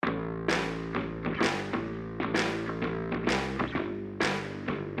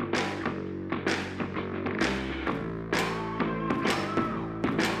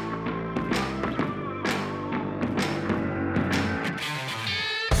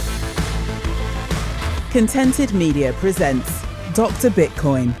Contented Media presents Dr.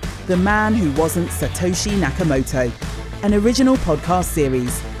 Bitcoin, the man who wasn't Satoshi Nakamoto, an original podcast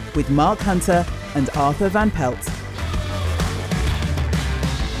series with Mark Hunter and Arthur Van Pelt.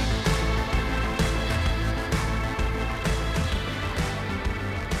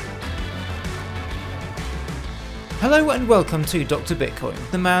 Hello and welcome to Dr. Bitcoin,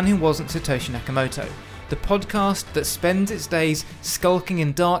 the man who wasn't Satoshi Nakamoto, the podcast that spends its days skulking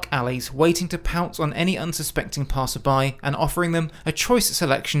in dark alleys, waiting to pounce on any unsuspecting passerby and offering them a choice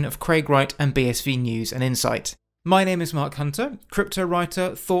selection of Craig Wright and BSV news and insight. My name is Mark Hunter, crypto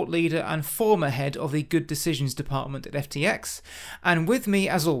writer, thought leader and former head of the Good Decisions department at FTX, and with me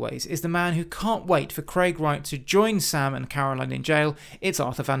as always is the man who can't wait for Craig Wright to join Sam and Caroline in jail. It's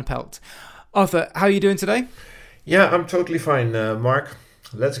Arthur Van Pelt. Arthur, how are you doing today? Yeah, I'm totally fine, Mark.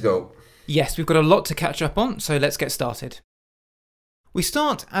 Let's go. Yes, we've got a lot to catch up on, so let's get started. We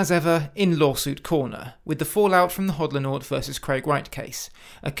start, as ever, in Lawsuit Corner, with the fallout from the Hodlonaut versus Craig Wright case.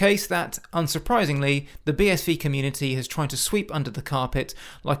 A case that, unsurprisingly, the BSV community has tried to sweep under the carpet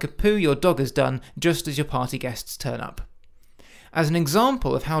like a poo your dog has done just as your party guests turn up. As an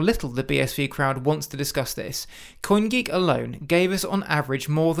example of how little the BSV crowd wants to discuss this, CoinGeek alone gave us on average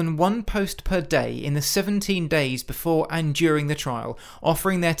more than one post per day in the 17 days before and during the trial,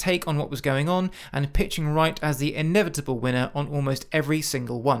 offering their take on what was going on and pitching Wright as the inevitable winner on almost every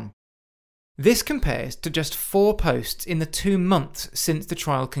single one. This compares to just 4 posts in the 2 months since the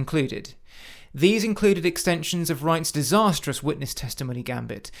trial concluded. These included extensions of Wright's disastrous witness testimony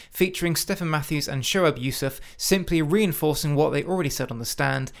gambit, featuring Stephen Matthews and Shoaib Yusuf simply reinforcing what they already said on the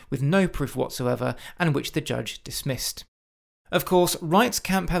stand with no proof whatsoever, and which the judge dismissed. Of course, Wright's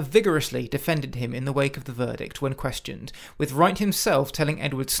camp have vigorously defended him in the wake of the verdict when questioned, with Wright himself telling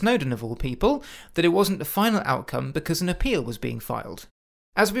Edward Snowden of all people that it wasn't the final outcome because an appeal was being filed.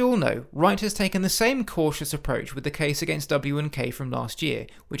 As we all know, Wright has taken the same cautious approach with the case against W&K from last year,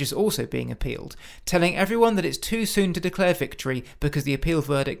 which is also being appealed, telling everyone that it's too soon to declare victory because the appeal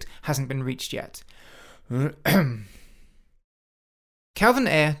verdict hasn't been reached yet. Calvin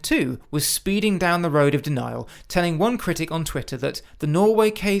Ayre, too, was speeding down the road of denial, telling one critic on Twitter that the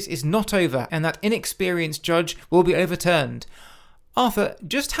Norway case is not over and that inexperienced judge will be overturned. Arthur,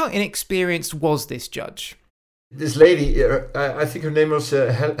 just how inexperienced was this judge? This lady, I think her name was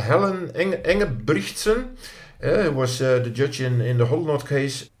Helen Engebretsen, was the judge in the Hodlonaut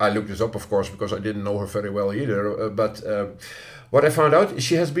case. I looked this up, of course, because I didn't know her very well either. But what I found out is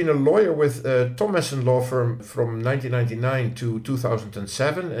she has been a lawyer with Thomas & Law Firm from 1999 to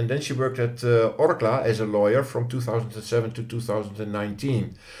 2007. And then she worked at Orkla as a lawyer from 2007 to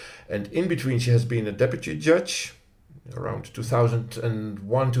 2019. And in between, she has been a deputy judge around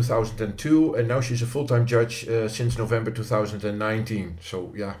 2001, 2002, and now she's a full-time judge since November 2019.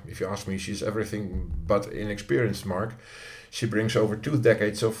 So yeah, if you ask me, she's everything but inexperienced, Mark. She brings over 2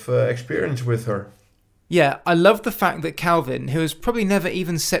 decades of experience with her. Yeah, I love the fact that Calvin, who has probably never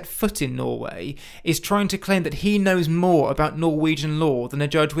even set foot in Norway, is trying to claim that he knows more about Norwegian law than a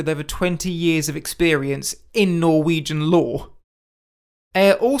judge with over 20 years of experience in Norwegian law.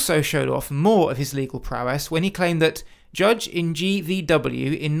 Ayre also showed off more of his legal prowess when he claimed that Judge in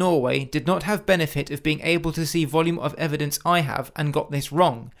GVW in Norway did not have benefit of being able to see volume of evidence I have and got this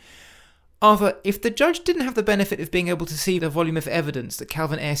wrong. Arthur, if the judge didn't have the benefit of being able to see the volume of evidence that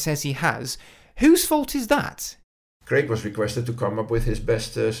Calvin Ayre says he has, whose fault is that? Craig was requested to come up with his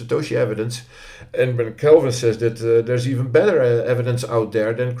best Satoshi evidence, and when Calvin says that there's even better evidence out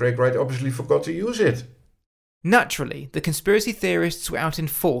there, then Craig Wright obviously forgot to use it. Naturally, the conspiracy theorists were out in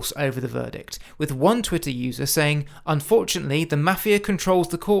force over the verdict, with one Twitter user saying, "Unfortunately, the mafia controls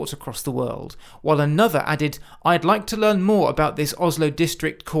the courts across the world," while another added, "I'd like to learn more about this Oslo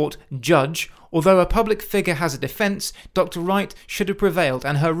District Court judge. Although a public figure has a defence, Dr. Wright should have prevailed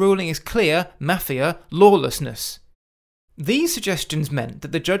and her ruling is clear, mafia, lawlessness." These suggestions meant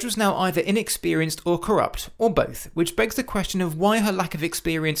that the judge was now either inexperienced or corrupt, or both, which begs the question of why her lack of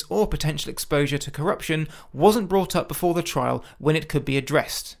experience or potential exposure to corruption wasn't brought up before the trial when it could be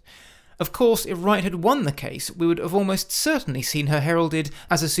addressed. Of course, if Wright had won the case, we would have almost certainly seen her heralded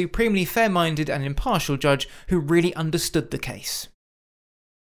as a supremely fair-minded and impartial judge who really understood the case.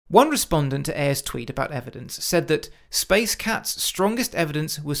 One respondent to Ayre's tweet about evidence said that Space Cat's strongest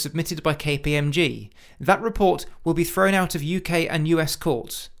evidence was submitted by KPMG. That report will be thrown out of UK and US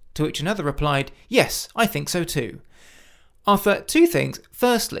courts. To which another replied, "Yes, I think so too." Arthur, 2 things.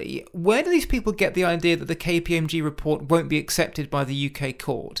 Firstly, where do these people get the idea that the KPMG report won't be accepted by the UK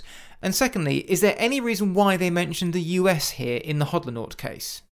court? And secondly, is there any reason why they mentioned the US here in the Hodlonaut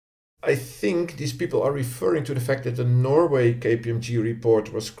case? I think these people are referring to the fact that the Norway KPMG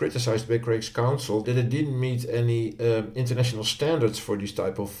report was criticized by Craig's counsel, that it didn't meet any international standards for these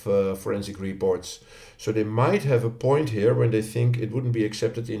type of forensic reports. So they might have a point here when they think it wouldn't be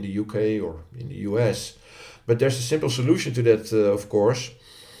accepted in the UK or in the US. But there's a simple solution to that, of course.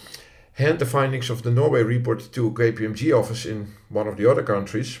 Hand the findings of the Norway report to a KPMG office in one of the other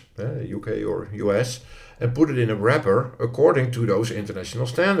countries, UK or US, and put it in a wrapper according to those international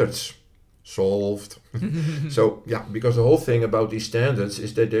standards. Solved. So, yeah, because the whole thing about these standards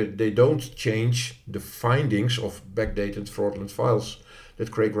is that they don't change the findings of backdated fraudulent files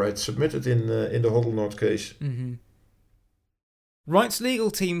that Craig Wright submitted in the Hodlonaut case. Mm-hmm. Wright's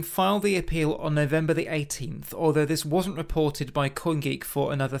legal team filed the appeal on November the 18th, although this wasn't reported by CoinGeek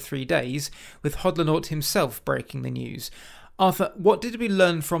for another 3 days, with Hodlonaut himself breaking the news. Arthur, what did we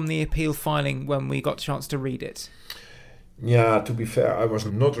learn from the appeal filing when we got a chance to read it? Yeah, to be fair, I was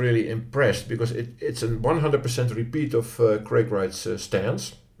not really impressed because it's a 100% repeat of Craig Wright's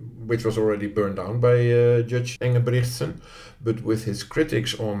stance, which was already burned down by Judge Engebretsen, but with his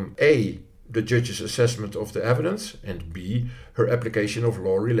critics on A, the judge's assessment of the evidence, and B, her application of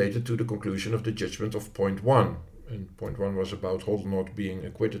law related to the conclusion of the judgment of point 1. And point 1 was about Hodlonaut being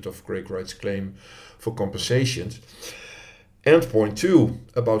acquitted of Craig Wright's claim for compensations. And point 2,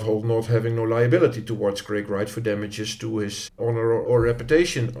 about Hodlonaut having no liability towards Craig Wright for damages to his honor or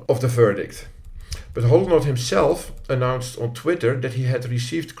reputation of the verdict. But Hodlonaut himself announced on Twitter that he had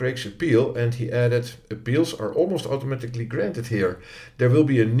received Craig's appeal, and he added, "Appeals are almost automatically granted here. There will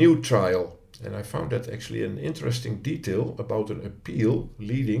be a new trial." And I found that actually an interesting detail about an appeal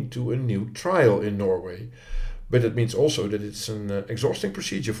leading to a new trial in Norway. But it means also that it's an exhausting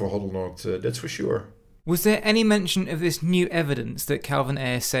procedure for Hodlonaut, that's for sure. Was there any mention of this new evidence that Calvin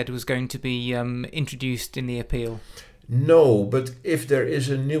Ayres said was going to be introduced in the appeal? No, but if there is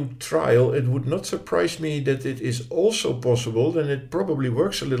a new trial, it would not surprise me that it is also possible, and it probably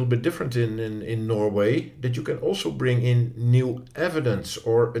works a little bit different in Norway, that you can also bring in new evidence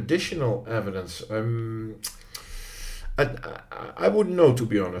or additional evidence. I wouldn't know, to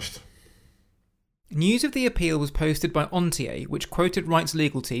be honest. News of the appeal was posted by Ontier, which quoted Wright's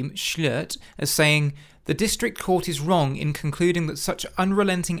legal team, Schlert, as saying, "The district court is wrong in concluding that such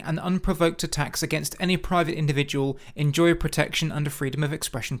unrelenting and unprovoked attacks against any private individual enjoy protection under freedom of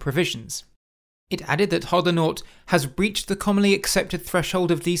expression provisions." It added that Hodlonaut has breached the commonly accepted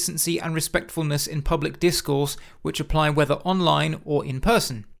threshold of decency and respectfulness in public discourse, which apply whether online or in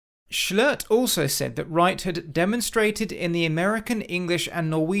person. Schlert also said that Wright had demonstrated in the American, English and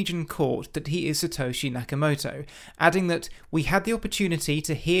Norwegian court that he is Satoshi Nakamoto, adding that we had the opportunity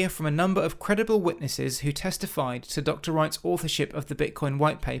to hear from a number of credible witnesses who testified to Dr. Wright's authorship of the Bitcoin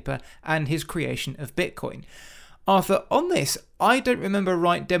white paper and his creation of Bitcoin. Arthur, on this, I don't remember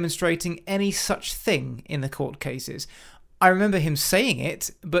Wright demonstrating any such thing in the court cases. I remember him saying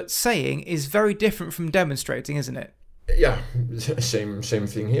it, but saying is very different from demonstrating, isn't it? Yeah, same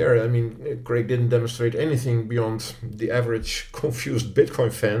thing here. I mean, Craig didn't demonstrate anything beyond the average confused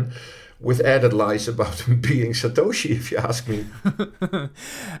Bitcoin fan, with added lies about him being Satoshi, if you ask me.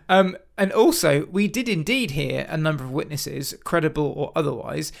 And also, we did indeed hear a number of witnesses, credible or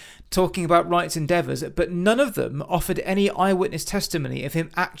otherwise, talking about Wright's endeavours, but none of them offered any eyewitness testimony of him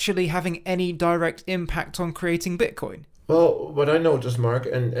actually having any direct impact on creating Bitcoin. Well, what I noticed, Mark,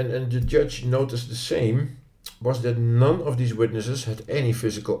 and the judge noticed the same, was that none of these witnesses had any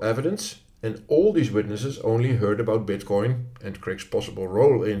physical evidence, and all these witnesses only heard about Bitcoin and Craig's possible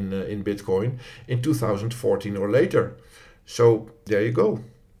role in Bitcoin in 2014 or later. So there you go.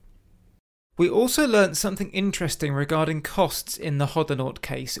 We also learnt something interesting regarding costs in the Hodlonaut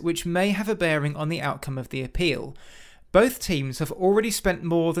case, which may have a bearing on the outcome of the appeal. Both teams have already spent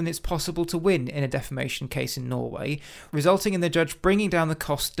more than it's possible to win in a defamation case in Norway, resulting in the judge bringing down the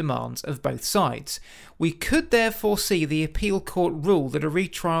cost demands of both sides. We could therefore see the appeal court rule that a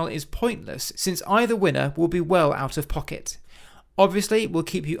retrial is pointless, since either winner will be well out of pocket. Obviously, we'll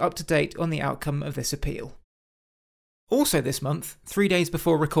keep you up to date on the outcome of this appeal. Also this month, 3 days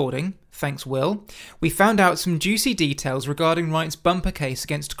before recording, thanks Will, we found out some juicy details regarding Wright's bumper case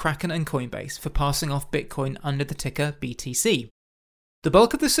against Kraken and Coinbase for passing off Bitcoin under the ticker BTC. The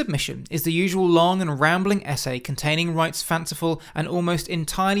bulk of the submission is the usual long and rambling essay containing Wright's fanciful and almost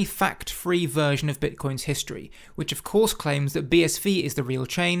entirely fact-free version of Bitcoin's history, which of course claims that BSV is the real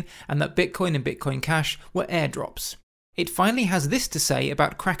chain and that Bitcoin and Bitcoin Cash were airdrops. It finally has this to say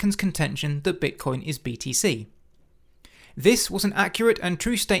about Kraken's contention that Bitcoin is BTC. This was an accurate and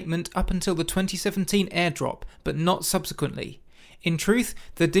true statement up until the 2017 airdrop, but not subsequently. In truth,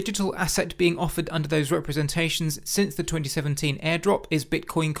 the digital asset being offered under those representations since the 2017 airdrop is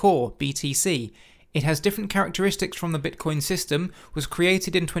Bitcoin Core, BTC. It has different characteristics from the Bitcoin system, was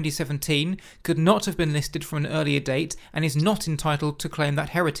created in 2017, could not have been listed from an earlier date, and is not entitled to claim that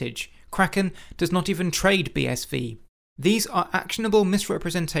heritage. Kraken does not even trade BSV. These are actionable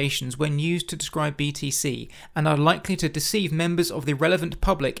misrepresentations when used to describe BTC, and are likely to deceive members of the relevant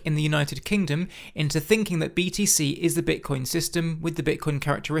public in the United Kingdom into thinking that BTC is the Bitcoin system with the Bitcoin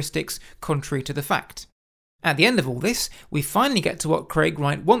characteristics contrary to the fact. At the end of all this, we finally get to what Craig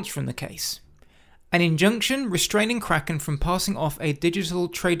Wright wants from the case. An injunction restraining Kraken from passing off a digital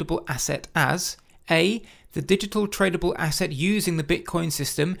tradable asset as A. The digital tradable asset using the Bitcoin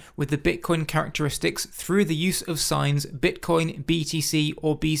system with the Bitcoin characteristics through the use of signs Bitcoin, BTC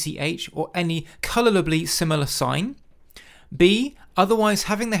or BCH or any colorably similar sign. B. Otherwise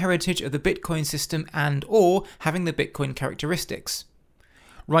having the heritage of the Bitcoin system and or having the Bitcoin characteristics.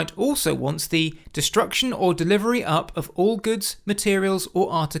 Wright also wants the destruction or delivery up of all goods, materials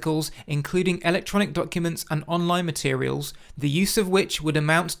or articles, including electronic documents and online materials, the use of which would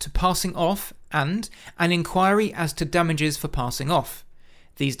amount to passing off, and an inquiry as to damages for passing off.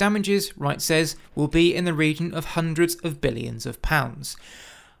 These damages, Wright says, will be in the region of hundreds of billions of pounds.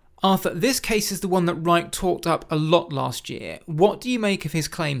 Arthur, this case is the one that Wright talked up a lot last year. What do you make of his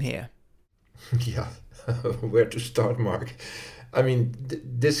claim here? Yeah, where to start, Mark? I mean,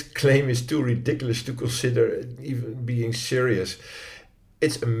 this claim is too ridiculous to consider even being serious.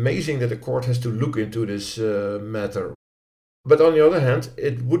 It's amazing that the court has to look into this matter. But on the other hand,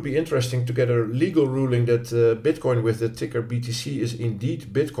 it would be interesting to get a legal ruling that Bitcoin with the ticker BTC is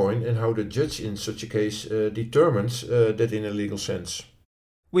indeed Bitcoin, and how the judge in such a case determines that in a legal sense.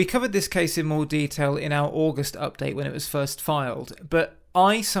 We covered this case in more detail in our August update when it was first filed, but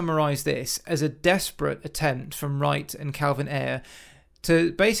I summarise this as a desperate attempt from Wright and Calvin Ayre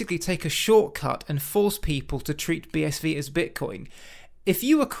to basically take a shortcut and force people to treat BSV as Bitcoin. If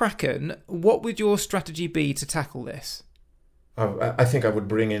you were Kraken, what would your strategy be to tackle this? I think I would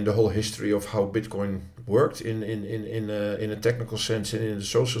bring in the whole history of how Bitcoin worked in a technical sense and in a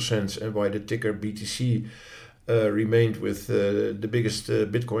social sense, and why the ticker BTC remained with the biggest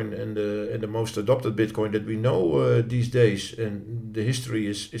Bitcoin and the most adopted Bitcoin that we know these days. And the history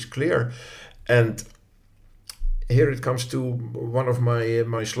is clear. And here it comes to one of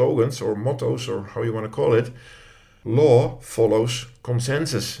my slogans or mottos, or how you want to call it. Law follows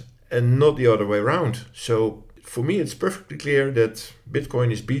consensus and not the other way around. So for me, it's perfectly clear that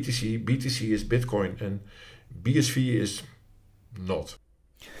Bitcoin is BTC, BTC is Bitcoin, and BSV is not.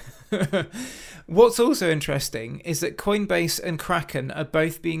 What's also interesting is that Coinbase and Kraken are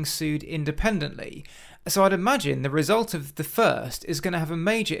both being sued independently, so I'd imagine the result of the first is going to have a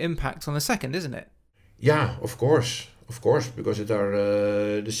major impact on the second, isn't it? Yeah, of course, because it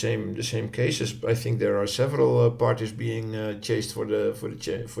are the same cases. I think there are several parties being chased for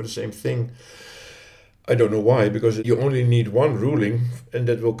the same thing. I don't know why, because you only need one ruling, and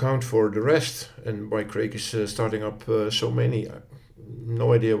that will count for the rest. And why Craig is starting up so many.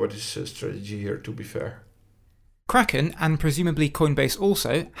 No idea what his strategy here, to be fair. Kraken, and presumably Coinbase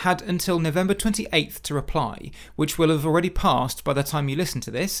also, had until November 28th to reply, which will have already passed by the time you listen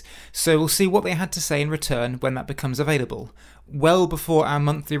to this, so we'll see what they had to say in return when that becomes available. Well before our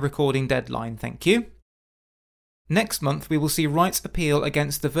monthly recording deadline, thank you. Next month we will see Wright's appeal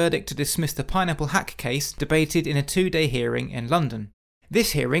against the verdict to dismiss the Pineapple Hack case debated in a 2-day hearing in London.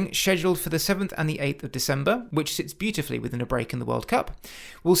 This hearing, scheduled for the 7th and the 8th of December, which sits beautifully within a break in the World Cup,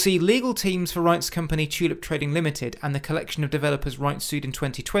 will see legal teams for Wright's company Tulip Trading Limited and the collection of developers Wright sued in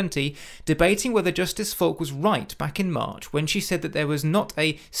 2020 debating whether Justice Falk was right back in March when she said that there was not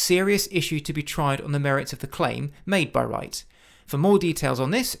a serious issue to be tried on the merits of the claim made by Wright. For more details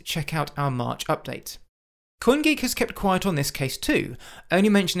on this, check out our March update. CoinGeek has kept quiet on this case too, only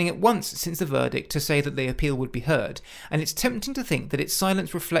mentioning it once since the verdict to say that the appeal would be heard, and it's tempting to think that its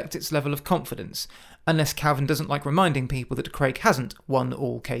silence reflects its level of confidence, unless Calvin doesn't like reminding people that Craig hasn't won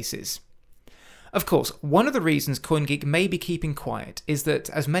all cases. Of course, one of the reasons CoinGeek may be keeping quiet is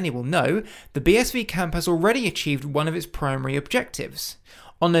that, as many will know, the BSV camp has already achieved one of its primary objectives.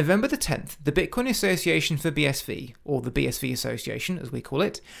 On November the 10th, the Bitcoin Association for BSV, or the BSV Association as we call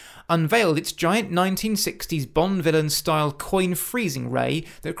it, unveiled its giant 1960s Bond villain-style coin freezing ray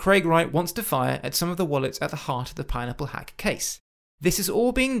that Craig Wright wants to fire at some of the wallets at the heart of the Pineapple Hack case. This is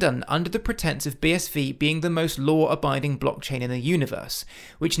all being done under the pretense of BSV being the most law-abiding blockchain in the universe,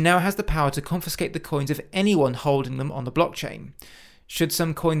 which now has the power to confiscate the coins of anyone holding them on the blockchain. Should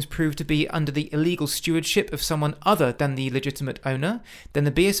some coins prove to be under the illegal stewardship of someone other than the legitimate owner, then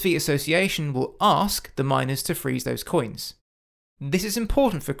the BSV Association will ask the miners to freeze those coins. This is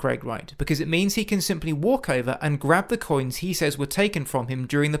important for Craig Wright because it means he can simply walk over and grab the coins he says were taken from him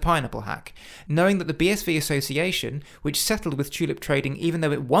during the Pineapple hack, knowing that the BSV Association, which settled with Tulip Trading even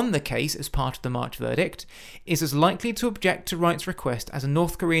though it won the case as part of the March verdict, is as likely to object to Wright's request as a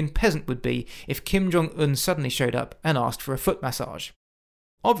North Korean peasant would be if Kim Jong-un suddenly showed up and asked for a foot massage.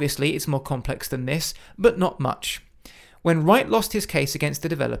 Obviously, it's more complex than this, but not much. When Wright lost his case against the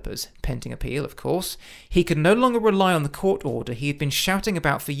developers, pending appeal of course, he could no longer rely on the court order he had been shouting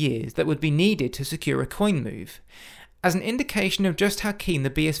about for years that would be needed to secure a coin move. As an indication of just how keen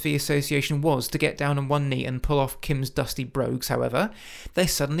the BSV Association was to get down on one knee and pull off Kim's dusty brogues, however, they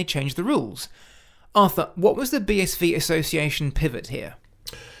suddenly changed the rules. Arthur, what was the BSV Association pivot here?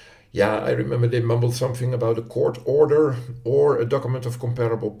 Yeah, I remember they mumbled something about a court order or a document of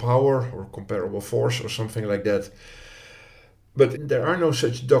comparable power or comparable force or something like that. But there are no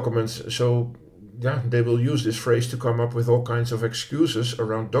such documents, so they will use this phrase to come up with all kinds of excuses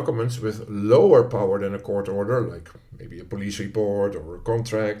around documents with lower power than a court order, like maybe a police report or a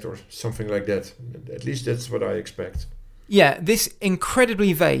contract or something like that. At least that's what I expect. Yeah, this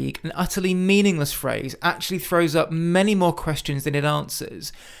incredibly vague and utterly meaningless phrase actually throws up many more questions than it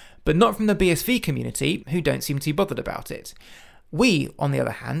answers, but not from the BSV community, who don't seem to be bothered about it. We, on the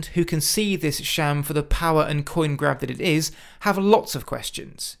other hand, who can see this sham for the power and coin grab that it is, have lots of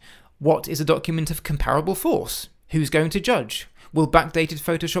questions. What is a document of comparable force? Who's going to judge? Will backdated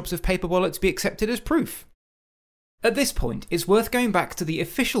photoshops of paper wallets be accepted as proof? At this point, it's worth going back to the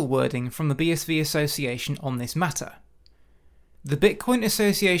official wording from the BSV Association on this matter. The Bitcoin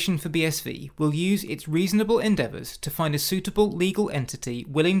Association for BSV will use its reasonable endeavours to find a suitable legal entity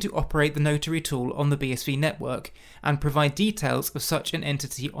willing to operate the notary tool on the BSV network and provide details of such an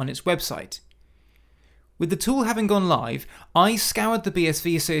entity on its website. With the tool having gone live, I scoured the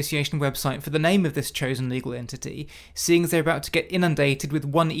BSV Association website for the name of this chosen legal entity, seeing as they're about to get inundated with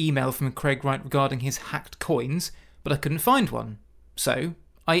one email from Craig Wright regarding his hacked coins, but I couldn't find one. So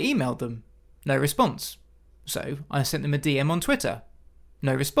I emailed them. No response. So I sent them a DM on Twitter.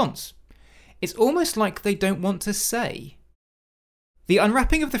 No response. It's almost like they don't want to say. The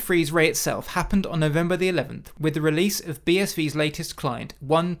unwrapping of the freeze ray itself happened on November the 11th with the release of BSV's latest client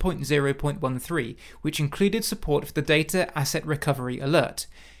 1.0.13, which included support for the Data Asset Recovery Alert.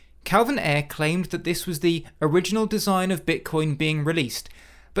 Calvin Ayre claimed that this was the original design of Bitcoin being released,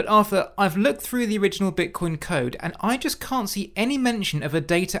 but Arthur, I've looked through the original Bitcoin code and I just can't see any mention of a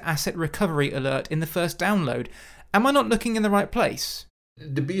Data Asset Recovery Alert in the first download. Am I not looking in the right place?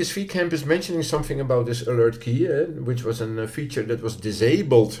 The BSV camp is mentioning something about this alert key, which was a feature that was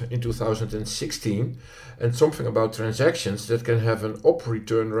disabled in 2016, and something about transactions that can have an op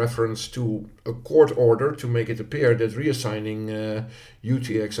return reference to a court order to make it appear that reassigning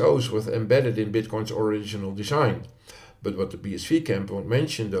UTXOs was embedded in Bitcoin's original design. But what the BSV camp won't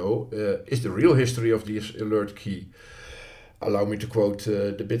mention, though, is the real history of this alert key. Allow me to quote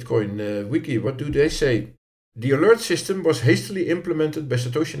the Bitcoin wiki. What do they say? The alert system was hastily implemented by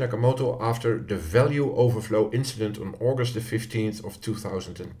Satoshi Nakamoto after the value overflow incident on August the 15th of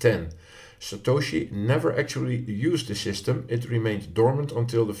 2010. Satoshi never actually used the system. It remained dormant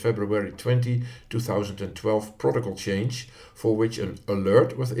until the February 20, 2012 protocol change, for which an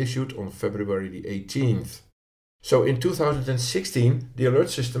alert was issued on February the 18th. So in 2016, the alert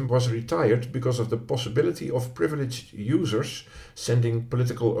system was retired because of the possibility of privileged users sending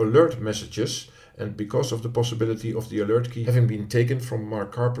political alert messages and because of the possibility of the alert key having been taken from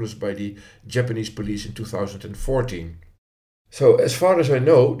Mark Karplus by the Japanese police in 2014. So as far as I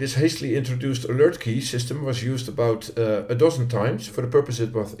know, this hastily introduced alert key system was used about a dozen times for the purpose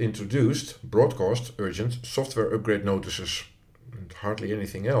it was introduced, broadcast urgent software upgrade notices. And hardly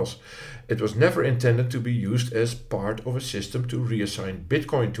anything else. It was never intended to be used as part of a system to reassign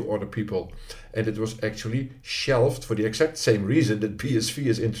Bitcoin to other people, and it was actually shelved for the exact same reason that BSV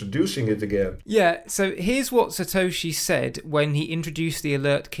is introducing it again. Yeah, so here's what Satoshi said when he introduced the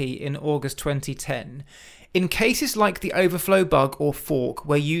alert key in August 2010. In cases like the overflow bug or fork,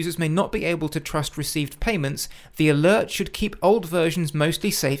 where users may not be able to trust received payments, the alert should keep old versions mostly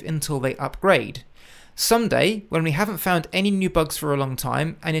safe until they upgrade. Someday, when we haven't found any new bugs for a long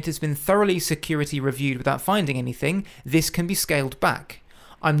time, and it has been thoroughly security reviewed without finding anything, this can be scaled back.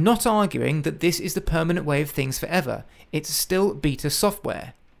 I'm not arguing that this is the permanent way of things forever. It's still beta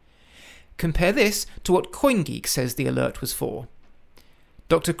software. Compare this to what CoinGeek says the alert was for.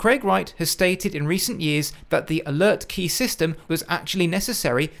 Dr. Craig Wright has stated in recent years that the alert key system was actually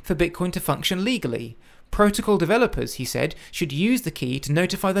necessary for Bitcoin to function legally. Protocol developers, he said, should use the key to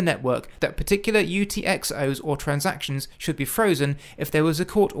notify the network that particular UTXOs or transactions should be frozen if there was a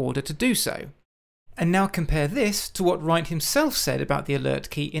court order to do so. And now compare this to what Wright himself said about the alert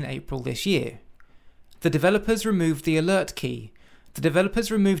key in April this year. The developers removed the alert key. The developers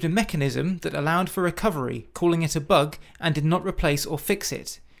removed a mechanism that allowed for recovery, calling it a bug, and did not replace or fix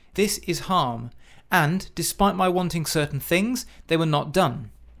it. This is harm, and, despite my wanting certain things, they were not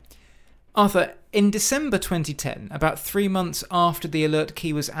done. Arthur, in December 2010, about 3 months after the alert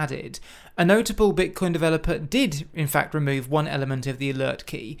key was added, a notable Bitcoin developer did in fact remove one element of the alert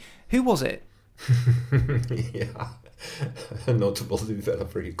key. Who was it? Yeah, a notable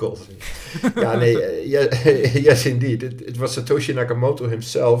developer, he calls him. Yes, indeed. It was Satoshi Nakamoto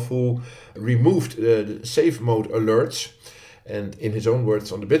himself who removed the safe mode alerts. And in his own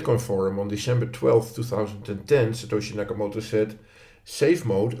words on the Bitcoin forum on December 12, 2010, Satoshi Nakamoto said, "Safe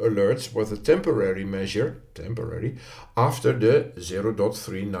mode alerts was a temporary measure, after the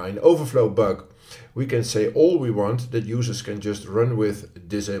 0.39 overflow bug. We can say all we want that users can just run with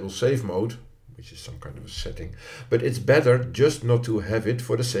disable safe mode," which is some kind of a setting, "but it's better just not to have it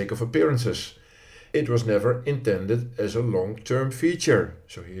for the sake of appearances. It was never intended as a long-term feature."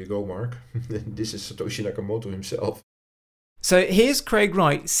 So here you go, Mark. This is Satoshi Nakamoto himself. So here's Craig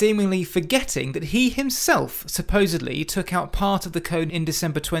Wright seemingly forgetting that he himself supposedly took out part of the code in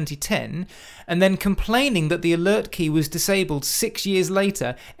December 2010 and then complaining that the alert key was disabled 6 years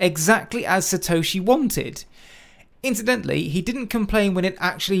later exactly as Satoshi wanted. Incidentally, he didn't complain when it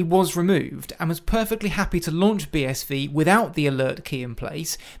actually was removed and was perfectly happy to launch BSV without the alert key in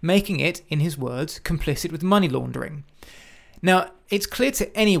place, making it, in his words, complicit with money laundering. Now, it's clear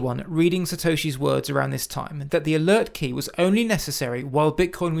to anyone reading Satoshi's words around this time that the alert key was only necessary while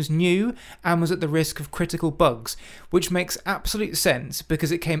Bitcoin was new and was at the risk of critical bugs, which makes absolute sense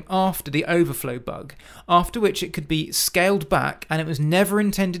because it came after the overflow bug, after which it could be scaled back and it was never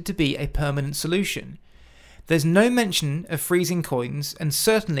intended to be a permanent solution. There's no mention of freezing coins and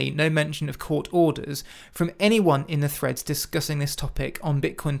certainly no mention of court orders from anyone in the threads discussing this topic on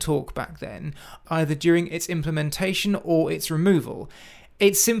Bitcoin Talk back then, either during its implementation or its removal.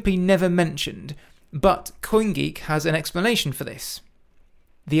 It's simply never mentioned, but CoinGeek has an explanation for this.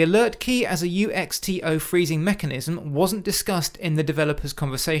 The alert key as a UXTO freezing mechanism wasn't discussed in the developers'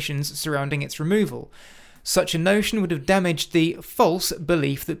 conversations surrounding its removal. Such a notion would have damaged the false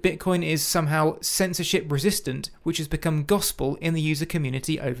belief that Bitcoin is somehow censorship resistant, which has become gospel in the user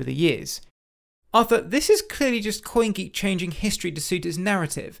community over the years. Arthur, this is clearly just CoinGeek changing history to suit its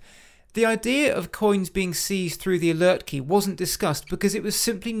narrative. The idea of coins being seized through the alert key wasn't discussed because it was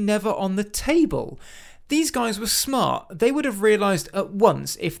simply never on the table. These guys were smart. They would have realised at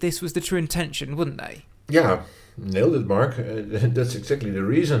once if this was the true intention, wouldn't they? Yeah. Nailed it, Mark. That's exactly the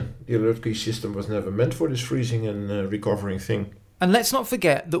reason. The alert key system was never meant for this freezing and recovering thing. And let's not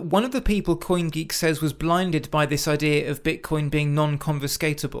forget that one of the people CoinGeek says was blinded by this idea of Bitcoin being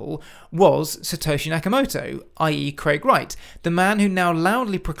non-confiscatable was Satoshi Nakamoto, i.e. Craig Wright, the man who now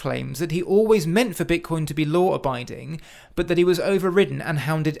loudly proclaims that he always meant for Bitcoin to be law-abiding, but that he was overridden and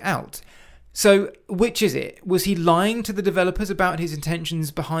hounded out. So, which is it? Was he lying to the developers about his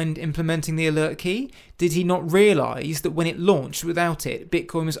intentions behind implementing the alert key? Did he not realise that when it launched without it,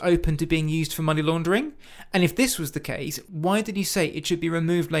 Bitcoin was open to being used for money laundering? And if this was the case, why did he say it should be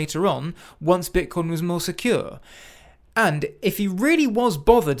removed later on, once Bitcoin was more secure? And if he really was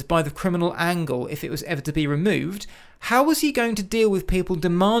bothered by the criminal angle if it was ever to be removed, how was he going to deal with people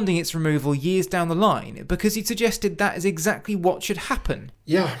demanding its removal years down the line? Because he suggested that is exactly what should happen.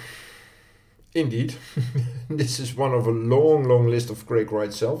 Yeah. Indeed. This is one of a long list of Craig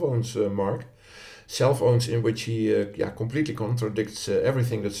Wright self-owns, Mark. Self-owns in which he completely contradicts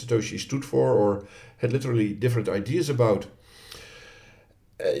everything that Satoshi stood for or had literally different ideas about.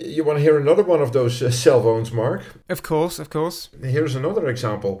 You want to hear another one of those self-owns, Mark? Of course. Here's another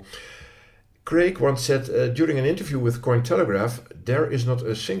example. Craig once said during an interview with Cointelegraph, "There is not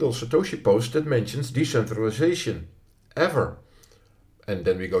a single Satoshi post that mentions decentralization. Ever." And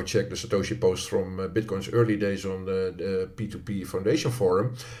then we go check the Satoshi posts from Bitcoin's early days on the P2P Foundation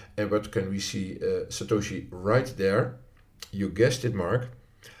forum. And what can we see? Satoshi right there. You guessed it, Mark.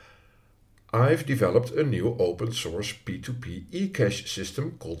 "I've developed a new open source P2P eCash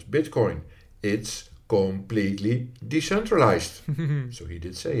system called Bitcoin. It's completely decentralized." So he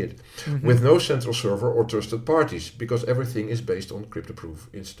did say it. "With no central server or trusted parties, because everything is based on crypto-proof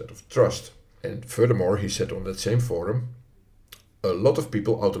instead of trust." And furthermore, he said on that same forum, "A lot of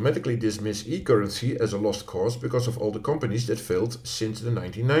people automatically dismiss e-currency as a lost cause because of all the companies that failed since the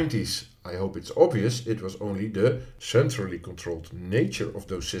 1990s. I hope it's obvious it was only the centrally controlled nature of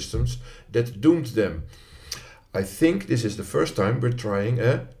those systems that doomed them. I think this is the first time we're trying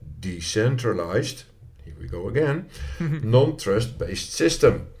a decentralized," here we go again, "non-trust based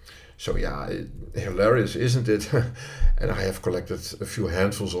system. So yeah, hilarious, isn't it? And I have collected a few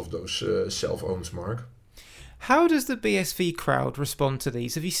handfuls of those self-owns, Mark. How does the BSV crowd respond to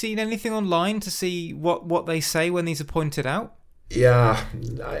these? Have you seen anything online to see what they say when these are pointed out? Yeah,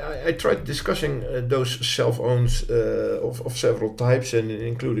 I tried discussing those self-owns of several types, and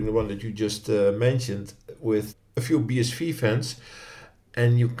including the one that you just mentioned, with a few BSV fans.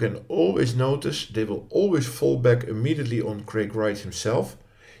 And you can always notice they will always fall back immediately on Craig Wright himself.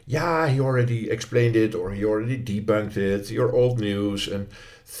 Yeah, he already explained it, or he already debunked it, you're old news, and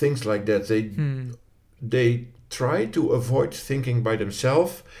things like that. They try to avoid thinking by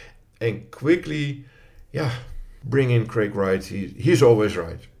themselves and quickly, bring in Craig Wright. He's always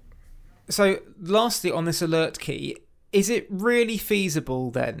right. So, lastly, on this alert key, is it really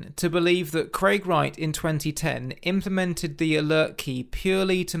feasible then to believe that Craig Wright in 2010 implemented the alert key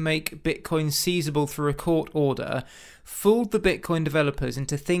purely to make Bitcoin seizable through a court order, fooled the Bitcoin developers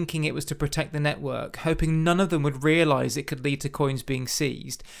into thinking it was to protect the network, hoping none of them would realise it could lead to coins being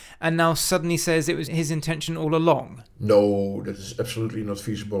seized, and now suddenly says it was his intention all along? No, that is absolutely not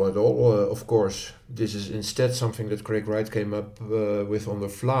feasible at all, of course. This is instead something that Craig Wright came up with on the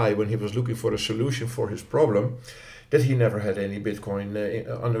fly when he was looking for a solution for his problem, that he never had any Bitcoin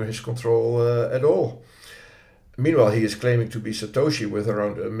under his control at all. Meanwhile, he is claiming to be Satoshi with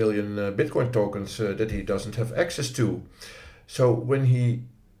around 1 million Bitcoin tokens that he doesn't have access to. So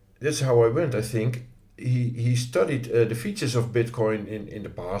that's how I went, I think. He studied the features of Bitcoin in the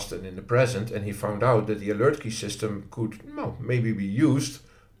past and in the present, and he found out that the alert key system could maybe be used,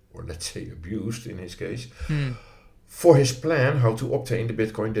 or let's say abused in his case, for his plan how to obtain the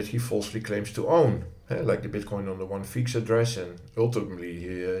Bitcoin that he falsely claims to own. Like the Bitcoin on the OneFeex address, and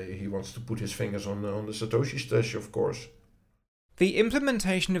ultimately he wants to put his fingers on the Satoshi stash, of course. The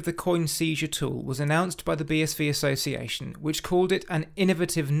implementation of the coin seizure tool was announced by the BSV Association, which called it an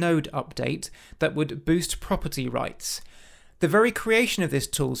innovative node update that would boost property rights. The very creation of this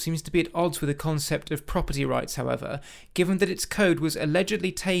tool seems to be at odds with the concept of property rights, however, given that its code was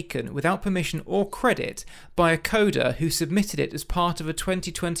allegedly taken without permission or credit by a coder who submitted it as part of a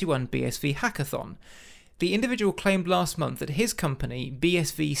 2021 BSV hackathon. The individual claimed last month that his company,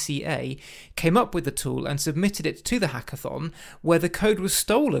 BSVCA, came up with the tool and submitted it to the hackathon, where the code was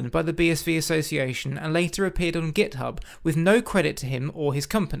stolen by the BSV Association and later appeared on GitHub with no credit to him or his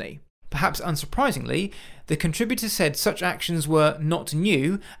company. Perhaps unsurprisingly, the contributor said such actions were not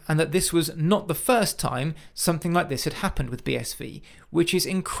new and that this was not the first time something like this had happened with BSV, which is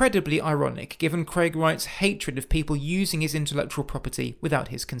incredibly ironic given Craig Wright's hatred of people using his intellectual property without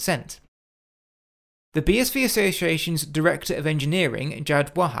his consent. The BSV Association's Director of Engineering,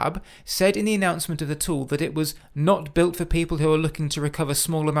 Jad Wahab, said in the announcement of the tool that it was not built for people who are looking to recover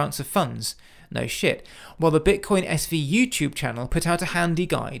small amounts of funds. No shit. While the Bitcoin SV YouTube channel put out a handy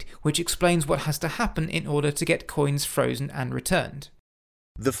guide which explains what has to happen in order to get coins frozen and returned.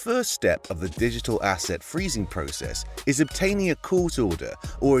 The first step of the digital asset freezing process is obtaining a court order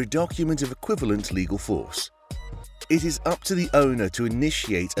or a document of equivalent legal force. It is up to the owner to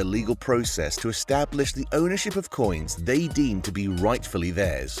initiate a legal process to establish the ownership of coins they deem to be rightfully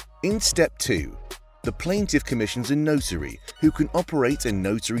theirs. In step 2, the plaintiff commissions a notary who can operate a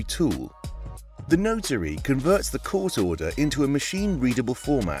notary tool. The notary converts the court order into a machine-readable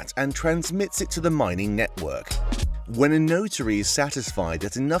format and transmits it to the mining network. When a notary is satisfied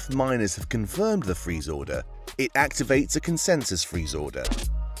that enough miners have confirmed the freeze order, it activates a consensus freeze order.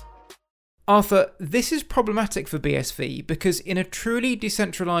 Arthur, this is problematic for BSV because in a truly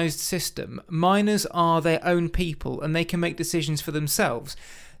decentralised system, miners are their own people and they can make decisions for themselves.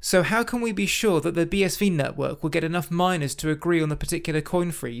 So how can we be sure that the BSV network will get enough miners to agree on the particular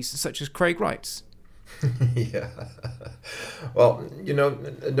coin freeze, such as Craig Wright's? Yeah. Well,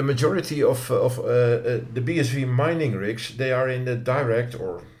 the majority of the BSV mining rigs, they are in the direct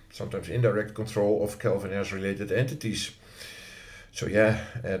or sometimes indirect control of Kelvin Ayres related entities. So yeah,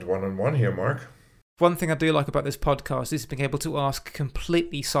 add one-on-one here, Mark. One thing I do like about this podcast is being able to ask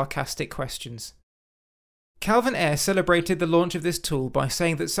completely sarcastic questions. Kelvin Ayres celebrated the launch of this tool by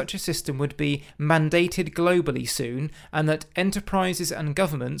saying that such a system would be mandated globally soon and that enterprises and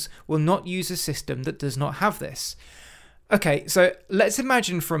governments will not use a system that does not have this. Okay, so let's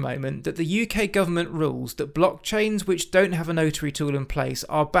imagine for a moment that the UK government rules that blockchains which don't have a notary tool in place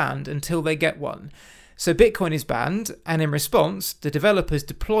are banned until they get one. So Bitcoin is banned, and in response, the developers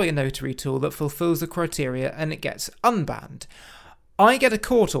deploy a notary tool that fulfills the criteria and it gets unbanned. I get a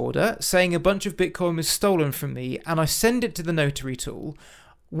court order saying a bunch of Bitcoin was stolen from me and I send it to the notary tool.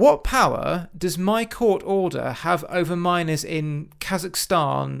 What power does my court order have over miners in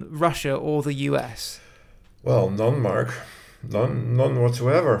Kazakhstan, Russia or the US? Well, none, Mark. None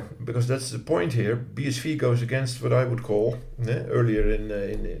whatsoever, because that's the point here. BSV goes against what I would call, earlier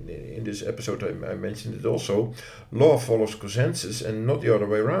in this episode I mentioned it also, law follows consensus and not the other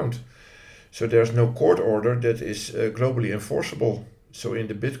way around. So there's no court order that is globally enforceable. So in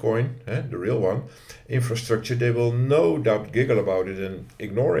the Bitcoin, the real one, infrastructure, they will no doubt giggle about it and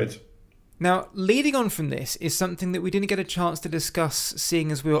ignore it. Now, leading on from this is something that we didn't get a chance to discuss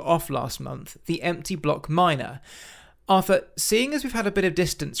seeing as we were off last month, the empty block miner. Arthur, seeing as we've had a bit of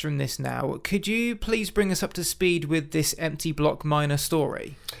distance from this now, could you please bring us up to speed with this empty block miner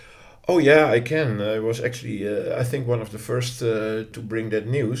story? Oh yeah, I can. I was actually, I think, one of the first to bring that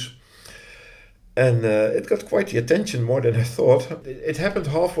news. And it got quite the attention, more than I thought. It happened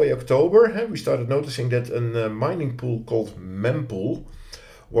halfway October. We started noticing that a mining pool called Mempool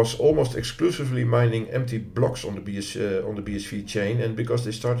was almost exclusively mining empty blocks on the BSV chain. And because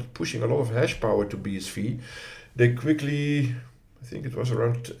they started pushing a lot of hash power to BSV, they quickly, I think it was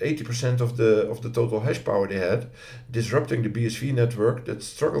around 80% of the total hash power they had, disrupting the BSV network that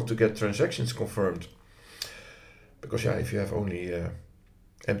struggled to get transactions confirmed. Because if you have only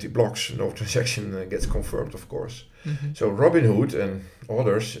empty blocks, no transaction gets confirmed, of course. Mm-hmm. So Robinhood and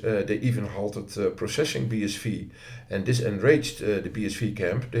others, they even halted processing BSV, and this enraged the BSV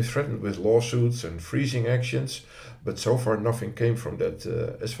camp. They threatened with lawsuits and freezing actions, but so far nothing came from that,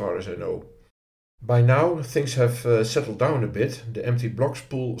 as far as I know. By now, things have settled down a bit. The empty blocks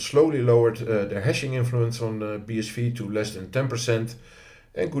pool slowly lowered their hashing influence on BSV to less than 10%,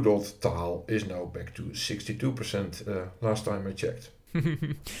 and good old Taal is now back to 62% last time I checked.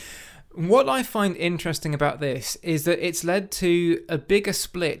 What I find interesting about this is that it's led to a bigger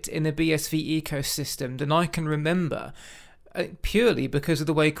split in the BSV ecosystem than I can remember, purely because of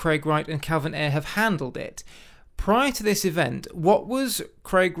the way Craig Wright and Calvin Ayre have handled it. Prior to this event, what was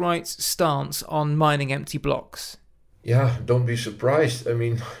Craig Wright's stance on mining empty blocks? Yeah, don't be surprised. I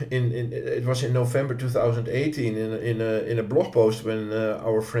mean, it was in November 2018 in a blog post when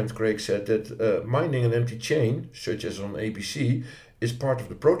our friend Craig said that mining an empty chain, such as on ABC, is part of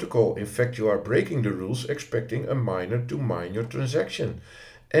the protocol. In fact, you are breaking the rules expecting a miner to mine your transaction.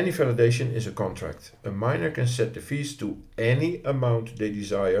 Any validation is a contract. A miner can set the fees to any amount they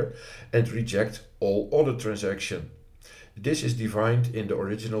desire and reject all other transactions. This is defined in the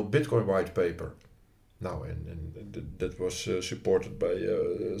original Bitcoin white paper. Now, and that was supported by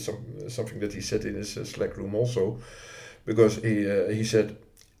something that he said in his Slack room also, because he said,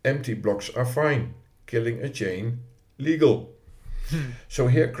 empty blocks are fine, killing a chain legal. So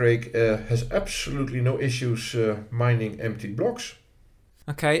here Craig has absolutely no issues mining empty blocks.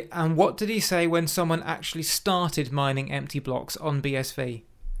 Okay, and what did he say when someone actually started mining empty blocks on BSV?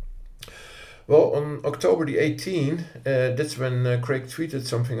 Well, on October the 18th, that's when Craig tweeted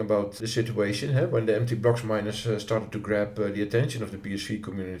something about the situation, when the empty blocks miners started to grab the attention of the BSV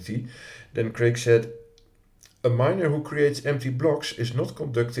community. Then Craig said, a miner who creates empty blocks is not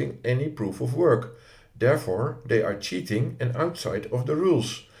conducting any proof of work. Therefore, they are cheating and outside of the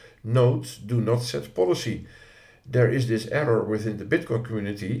rules. Nodes do not set policy. There is this error within the Bitcoin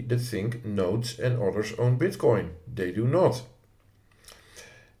community that think nodes and others own Bitcoin. They do not.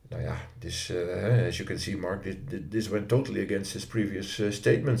 Now yeah, this, as you can see, Mark, this went totally against his previous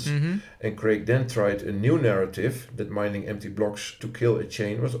statements. Mm-hmm. And Craig then tried a new narrative that mining empty blocks to kill a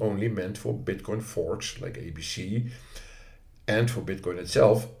chain was only meant for Bitcoin forks like ABC. And for Bitcoin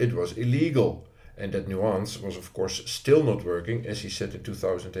itself, it was illegal. And that nuance was of course still not working, as he said in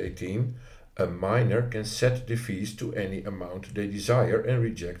 2018. A miner can set the fees to any amount they desire and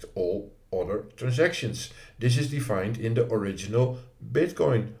reject all other transactions. This is defined in the original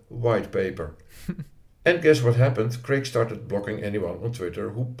Bitcoin white paper. And guess what happened? Craig started blocking anyone on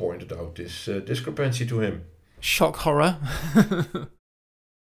Twitter who pointed out this discrepancy to him. Shock horror.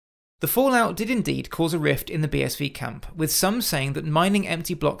 The fallout did indeed cause a rift in the BSV camp, with some saying that mining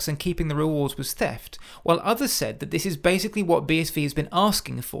empty blocks and keeping the rewards was theft, while others said that this is basically what BSV has been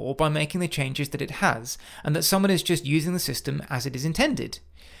asking for by making the changes that it has, and that someone is just using the system as it is intended.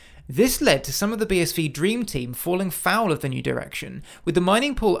 This led to some of the BSV Dream Team falling foul of the new direction, with the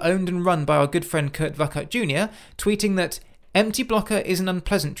mining pool owned and run by our good friend Kurt Vukert Jr. tweeting that empty blocker is an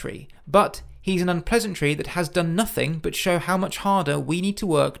unpleasantry, but he's an unpleasantry that has done nothing but show how much harder we need to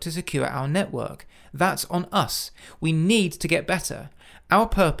work to secure our network. That's on us. We need to get better. Our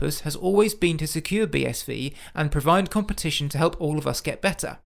purpose has always been to secure BSV and provide competition to help all of us get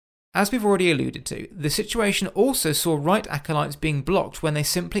better. As we've already alluded to, the situation also saw Wright acolytes being blocked when they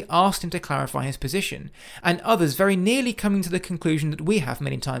simply asked him to clarify his position, and others very nearly coming to the conclusion that we have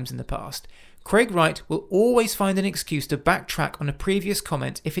many times in the past. Craig Wright will always find an excuse to backtrack on a previous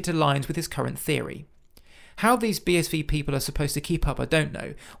comment if it aligns with his current theory. How these BSV people are supposed to keep up, I don't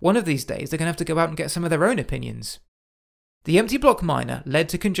know. One of these days they're going to have to go out and get some of their own opinions. The empty block miner led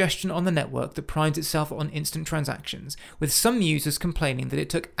to congestion on the network that prides itself on instant transactions, with some users complaining that it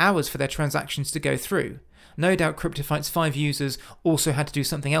took hours for their transactions to go through. No doubt Cryptophyte's 5 users also had to do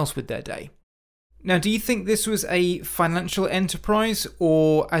something else with their day. Now, do you think this was a financial enterprise,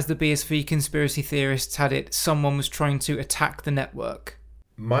 or, as the BSV conspiracy theorists had it, someone was trying to attack the network?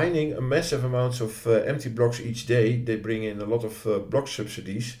 Mining a massive amounts of empty blocks each day, they bring in a lot of block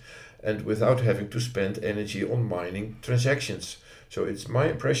subsidies, and without having to spend energy on mining transactions. So it's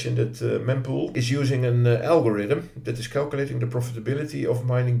my impression that Mempool is using an algorithm that is calculating the profitability of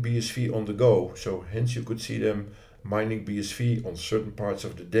mining BSV on the go. So hence you could see them mining BSV on certain parts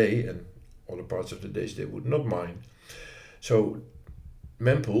of the day, and other parts of the days they would not mine. So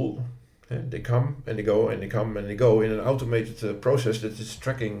Mempool, they come and they go and they come and they go in an automated process that is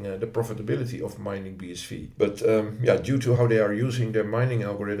tracking the profitability of mining BSV. But due to how they are using their mining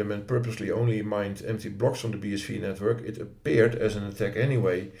algorithm and purposely only mined empty blocks on the BSV network, it appeared as an attack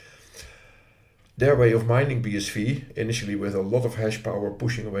anyway. Their way of mining BSV, initially with a lot of hash power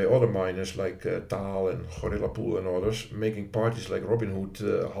pushing away other miners like Taal and Gorilla Pool and others, making parties like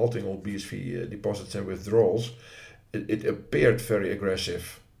Robinhood halting all BSV deposits and withdrawals, it appeared very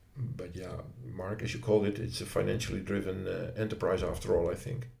aggressive. But yeah, Mark, as you called it, it's a financially driven enterprise after all, I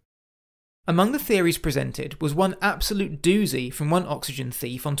think. Among the theories presented was one absolute doozy from one Oxygen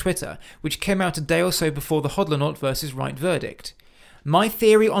thief on Twitter, which came out a day or so before the Hodlonaut vs. Wright verdict. My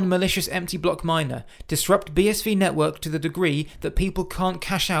theory on malicious empty block miner: disrupt BSV network to the degree that people can't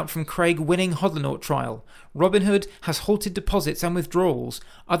cash out from Craig winning Hodlonaut trial. Robinhood has halted deposits and withdrawals,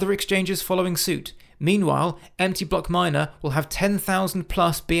 other exchanges following suit. Meanwhile, empty block miner will have 10,000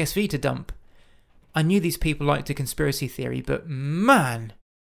 plus BSV to dump. I knew these people liked a conspiracy theory, but man!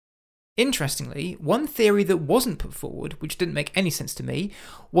 Interestingly, one theory that wasn't put forward, which didn't make any sense to me,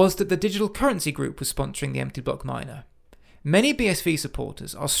 was that the Digital Currency Group was sponsoring the empty block miner. Many BSV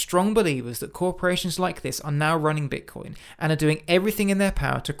supporters are strong believers that corporations like this are now running Bitcoin and are doing everything in their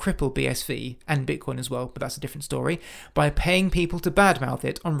power to cripple BSV, and Bitcoin as well, but that's a different story, by paying people to badmouth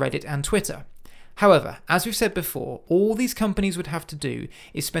it on Reddit and Twitter. However, as we've said before, all these companies would have to do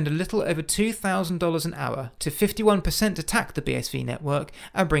is spend a little over $2,000 an hour to 51% attack the BSV network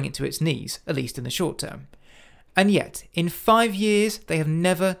and bring it to its knees, at least in the short term. And yet, in 5 years, they have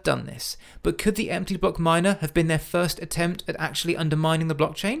never done this. But could the empty block miner have been their first attempt at actually undermining the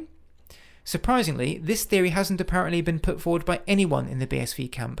blockchain? Surprisingly, this theory hasn't apparently been put forward by anyone in the BSV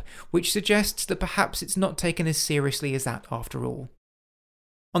camp, which suggests that perhaps it's not taken as seriously as that after all.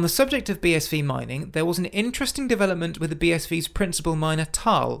 On the subject of BSV mining, there was an interesting development with the BSV's principal miner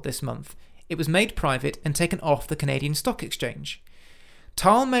Taal this month. It was made private and taken off the Canadian Stock Exchange.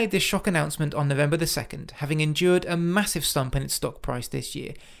 Taal made this shock announcement on November the 2nd, having endured a massive slump in its stock price this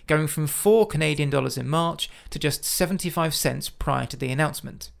year, going from $4 Canadian in March to just 75 cents prior to the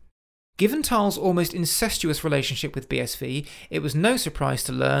announcement. Given Taal's almost incestuous relationship with BSV, it was no surprise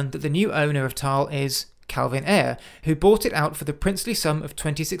to learn that the new owner of Taal is Calvin Ayre, who bought it out for the princely sum of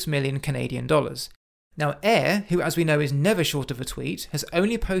 26 million Canadian dollars. Now Ayre, who as we know is never short of a tweet, has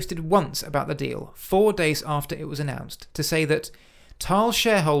only posted once about the deal, 4 days after it was announced, to say that Taal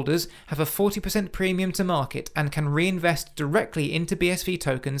shareholders have a 40% premium to market and can reinvest directly into BSV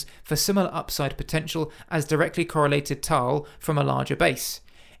tokens for similar upside potential as directly correlated Taal from a larger base.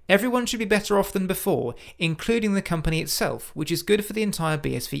 Everyone should be better off than before, including the company itself, which is good for the entire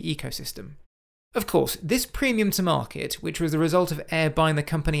BSV ecosystem. Of course, this premium to market, which was the result of Ayre buying the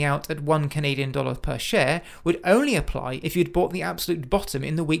company out at $1 Canadian per share, would only apply if you'd bought the absolute bottom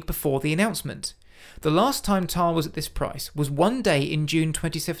in the week before the announcement. The last time Taal was at this price was one day in June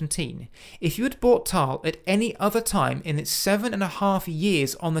 2017. If you had bought Taal at any other time in its 7.5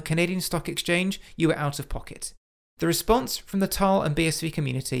 years on the Canadian Stock Exchange, you were out of pocket. The response from the Taal and BSV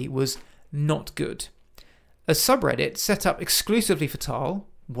community was not good. A subreddit set up exclusively for Taal,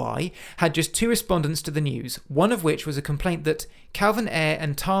 Why, had just 2 respondents to the news, one of which was a complaint that Calvin Ayre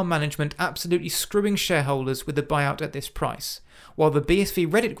and Taal management absolutely screwing shareholders with the buyout at this price, while the BSV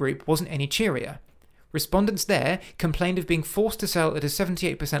Reddit group wasn't any cheerier. Respondents there complained of being forced to sell at a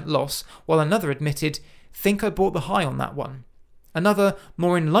 78% loss, while another admitted, "Think I bought the high on that one." Another,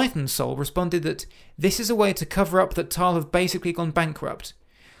 more enlightened soul responded that this is a way to cover up that Taal have basically gone bankrupt.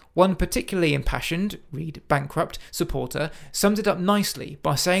 One particularly impassioned, read bankrupt, supporter summed it up nicely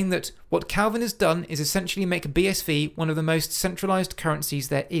by saying that what Calvin has done is essentially make BSV one of the most centralised currencies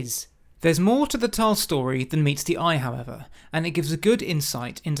there is. There's more to the Taal story than meets the eye, however, and it gives a good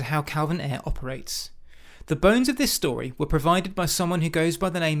insight into how Calvin Ayre operates. The bones of this story were provided by someone who goes by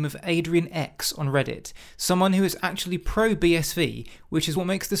the name of Adrian X on Reddit, someone who is actually pro-BSV, which is what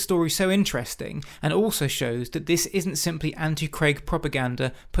makes the story so interesting and also shows that this isn't simply anti-Craig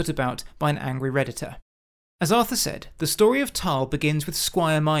propaganda put about by an angry Redditor. As Arthur said, the story of Tal begins with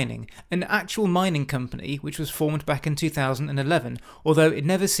Squire Mining, an actual mining company which was formed back in 2011, although it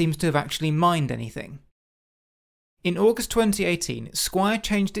never seems to have actually mined anything. In August 2018, Squire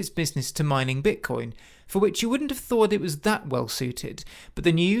changed its business to mining Bitcoin, for which you wouldn't have thought it was that well suited, but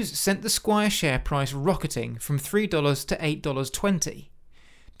the news sent the Squire share price rocketing from $3 to $8.20.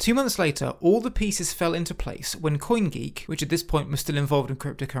 2 months later, all the pieces fell into place when CoinGeek, which at this point was still involved in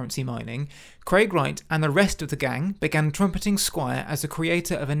cryptocurrency mining, Craig Wright and the rest of the gang began trumpeting Squire as the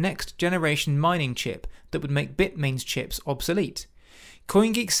creator of a next-generation mining chip that would make Bitmain's chips obsolete.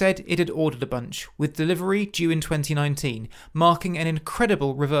 CoinGeek said it had ordered a bunch, with delivery due in 2019, marking an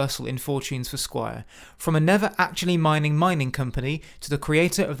incredible reversal in fortunes for Squire, from a never actually mining company to the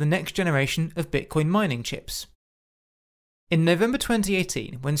creator of the next generation of Bitcoin mining chips. In November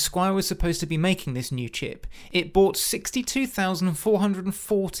 2018, when Squire was supposed to be making this new chip, it bought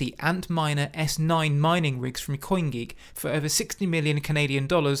 62,440 Antminer S9 mining rigs from CoinGeek for over 60 million Canadian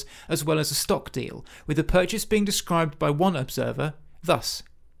dollars, as well as a stock deal, with the purchase being described by one observer thus: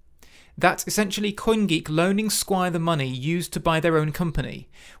 "That's essentially CoinGeek loaning Squire the money used to buy their own company.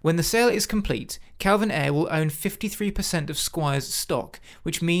 When the sale is complete, Calvin Ayre will own 53% of Squire's stock,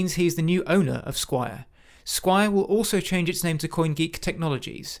 which means he's the new owner of Squire. Squire will also change its name to CoinGeek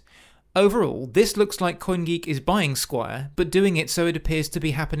Technologies. Overall, this looks like CoinGeek is buying Squire, but doing it so it appears to be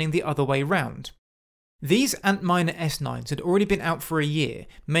happening the other way round." These Antminer S9s had already been out for a year,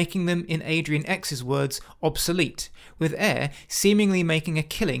 making them, in Adrian X's words, obsolete, with Ayre seemingly making a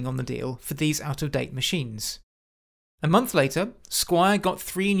killing on the deal for these out-of-date machines. A month later, Squire got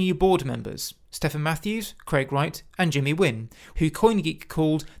 3 new board members, Stephen Matthews, Craig Wright, and Jimmy Wynn, who CoinGeek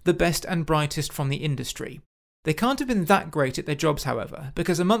called the best and brightest from the industry. They can't have been that great at their jobs, however,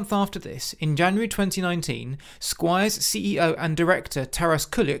 because a month after this, in January 2019, Squire's CEO and director Taras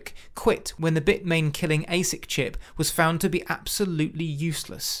Kulik quit when the Bitmain-killing ASIC chip was found to be absolutely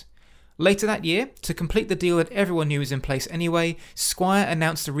useless. Later that year, to complete the deal that everyone knew was in place anyway, Squire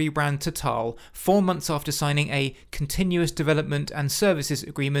announced a rebrand to Tal 4 months after signing a continuous development and services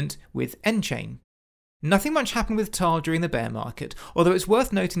agreement with nChain. Nothing much happened with Tal during the bear market, although it's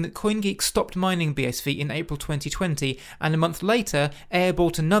worth noting that CoinGeek stopped mining BSV in April 2020, and a month later, Ayre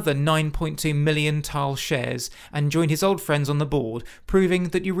bought another 9.2 million Tal shares and joined his old friends on the board, proving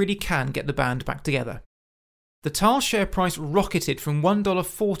that you really can get the band back together. The Tal share price rocketed from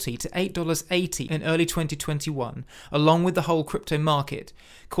 $1.40 to $8.80 in early 2021, along with the whole crypto market,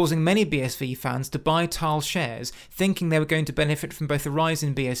 causing many BSV fans to buy Tal shares, thinking they were going to benefit from both the rise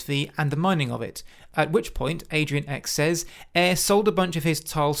in BSV and the mining of it, at which point, Adrian X says, Ayre sold a bunch of his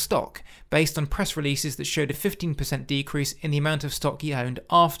Tal stock, based on press releases that showed a 15% decrease in the amount of stock he owned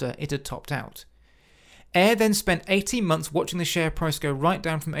after it had topped out. Ayre then spent 18 months watching the share price go right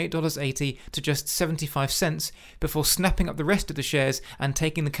down from $8.80 to just 75 cents before snapping up the rest of the shares and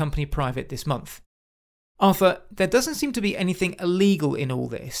taking the company private this month. Arthur, there doesn't seem to be anything illegal in all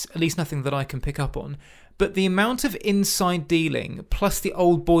this, at least nothing that I can pick up on, but the amount of inside dealing, plus the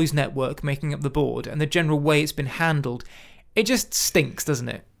old boys network making up the board and the general way it's been handled, it just stinks, doesn't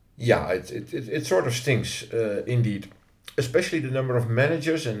it? Yeah, it sort of stinks, indeed. Especially the number of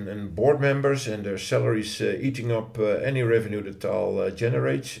managers and board members and their salaries eating up any revenue that Tal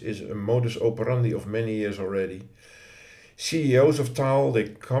generates is a modus operandi of many years already. CEOs of Tal, they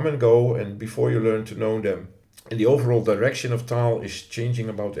come and go, and before you learn to know them. And the overall direction of Tal is changing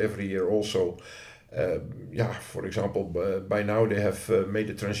about every year also. For example, by now they have made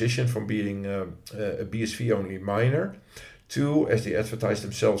the transition from being a BSV-only miner to, as they advertise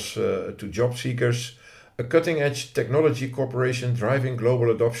themselves to job seekers, a cutting-edge technology corporation driving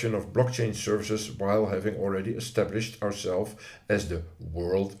global adoption of blockchain services while having already established ourselves as the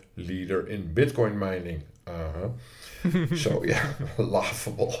world leader in Bitcoin mining. So, yeah,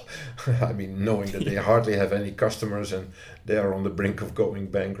 laughable. I mean, knowing that they hardly have any customers and they are on the brink of going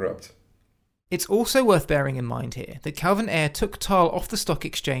bankrupt. It's also worth bearing in mind here that Calvin Ayre took Tal off the stock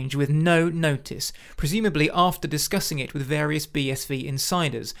exchange with no notice, presumably after discussing it with various BSV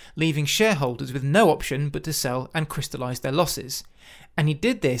insiders, leaving shareholders with no option but to sell and crystallise their losses. And he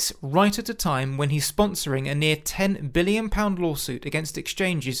did this right at a time when he's sponsoring a near £10 billion lawsuit against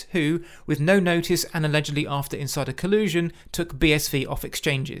exchanges who, with no notice and allegedly after insider collusion, took BSV off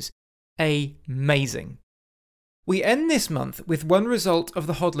exchanges. Amazing. We end this month with one result of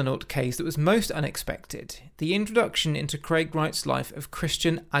the Hodlonaut case that was most unexpected, the introduction into Craig Wright's life of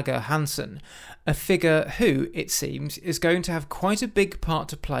Christian Ager Hansen, a figure who, it seems, is going to have quite a big part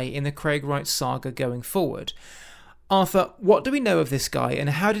to play in the Craig Wright saga going forward. Arthur, what do we know of this guy and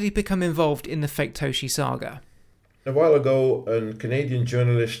how did he become involved in the Fake Toshi saga? A while ago, a Canadian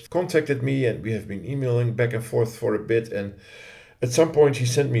journalist contacted me and we have been emailing back and forth for a bit, and at some point he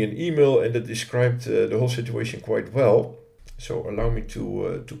sent me an email and it described the whole situation quite well. So allow me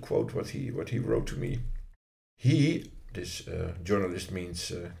to quote what he wrote to me. This journalist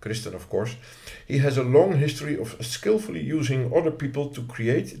means Christian, of course. He has a long history of skillfully using other people to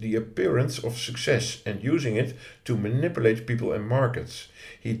create the appearance of success and using it to manipulate people and markets.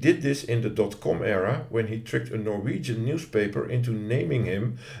 He did this in the .com era when he tricked a Norwegian newspaper into naming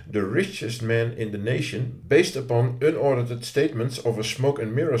him the richest man in the nation based upon unaudited statements of a smoke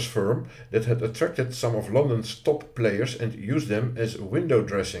and mirrors firm that had attracted some of London's top players and used them as window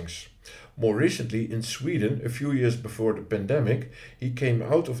dressings. More recently, in Sweden, a few years before the pandemic, he came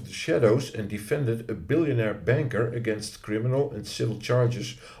out of the shadows and defended a billionaire banker against criminal and civil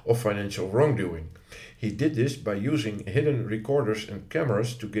charges of financial wrongdoing. He did this by using hidden recorders and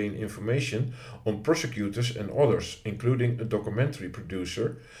cameras to gain information on prosecutors and others, including a documentary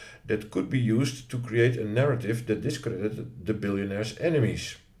producer, that could be used to create a narrative that discredited the billionaire's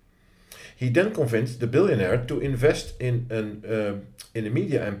enemies. He then convinced the billionaire to invest in a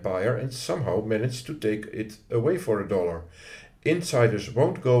media empire and somehow managed to take it away for $1. Insiders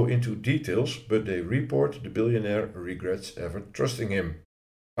won't go into details, but they report the billionaire regrets ever trusting him.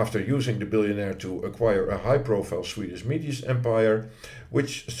 After using the billionaire to acquire a high-profile Swedish media empire,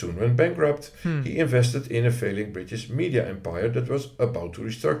 which soon went bankrupt, he invested in a failing British media empire that was about to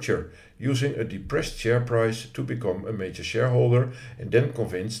restructure, using a depressed share price to become a major shareholder, and then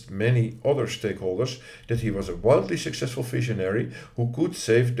convinced many other stakeholders that he was a wildly successful visionary who could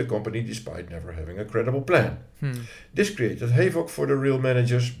save the company despite never having a credible plan. This created havoc for the real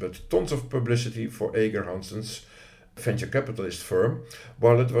managers, but tons of publicity for Ager Hansen's venture capitalist firm,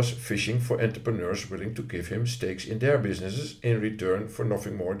 while it was fishing for entrepreneurs willing to give him stakes in their businesses in return for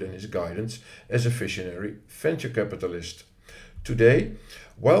nothing more than his guidance as a visionary venture capitalist. Today,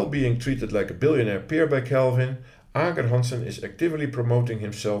 while being treated like a billionaire peer by Calvin, Ager Hansen is actively promoting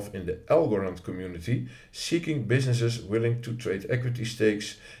himself in the Algorand community, seeking businesses willing to trade equity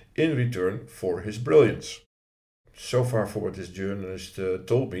stakes in return for his brilliance. So far for what this journalist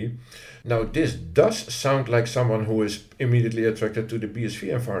told me. Now this does sound like someone who is immediately attracted to the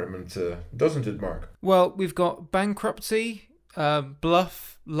BSV environment, doesn't it, Mark? Well, we've got bankruptcy,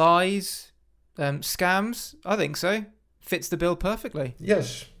 bluff, lies, scams. I think so. Fits the bill perfectly.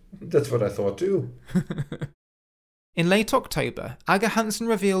 Yes, that's what I thought too. In late October, Ager Hansen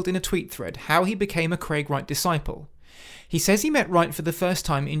revealed in a tweet thread how he became a Craig Wright disciple. He says he met Wright for the first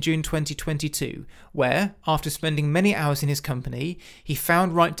time in June 2022, where, after spending many hours in his company, he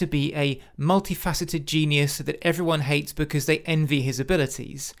found Wright to be a multifaceted genius that everyone hates because they envy his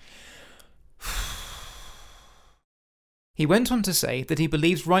abilities. He went on to say that he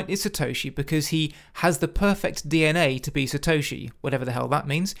believes Wright is Satoshi because he has the perfect DNA to be Satoshi, whatever the hell that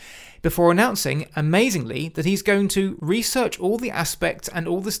means, before announcing, amazingly, that he's going to research all the aspects and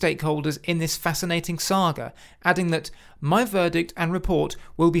all the stakeholders in this fascinating saga, adding that my verdict and report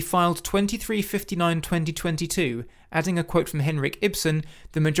will be filed 23/59/2022, adding a quote from Henrik Ibsen,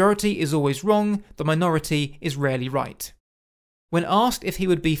 "The majority is always wrong, the minority is rarely right." When asked if he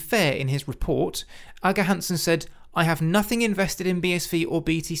would be fair in his report, Ager Hansen said, "I have nothing invested in BSV or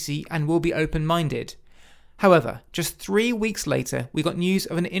BTC and will be open-minded." However, just 3 weeks later, we got news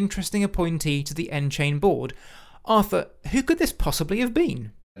of an interesting appointee to the nChain board. Arthur, who could this possibly have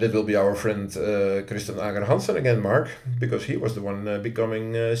been? That will be our friend Christian Ager Hansen again, Mark, because he was the one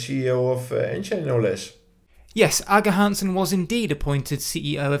becoming CEO of nChain, no less. Yes, Ager Hansen was indeed appointed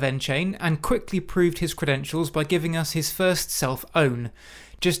CEO of nChain and quickly proved his credentials by giving us his first self-own.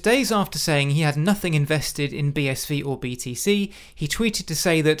 Just days after saying he had nothing invested in BSV or BTC, he tweeted to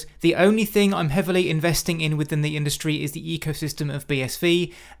say that the only thing I'm heavily investing in within the industry is the ecosystem of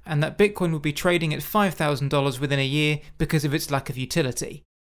BSV, and that Bitcoin would be trading at $5,000 within a year because of its lack of utility.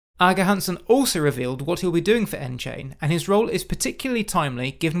 Ager Hansen also revealed what he'll be doing for nChain, and his role is particularly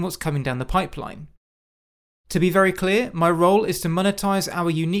timely given what's coming down the pipeline. To be very clear, my role is to monetize our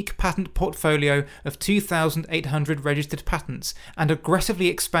unique patent portfolio of 2,800 registered patents and aggressively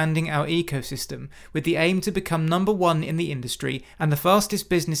expanding our ecosystem with the aim to become number one in the industry and the fastest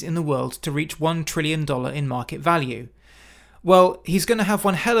business in the world to reach $1 trillion in market value. Well, he's going to have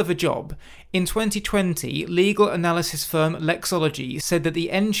one hell of a job. In 2020, legal analysis firm Lexology said that the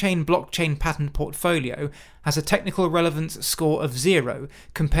nChain blockchain patent portfolio has a technical relevance score of 0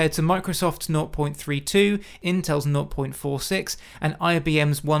 compared to Microsoft's 0.32, Intel's 0.46 and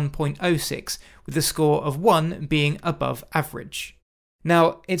IBM's 1.06, with the score of 1 being above average.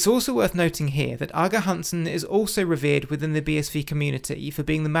 Now, it's also worth noting here that Aage Hansson is also revered within the BSV community for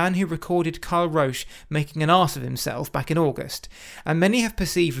being the man who recorded Carl Roche making an arse of himself back in August, and many have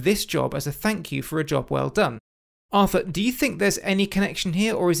perceived this job as a thank you for a job well done. Arthur, do you think there's any connection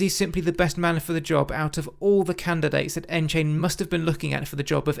here, or is he simply the best man for the job out of all the candidates that nChain must have been looking at for the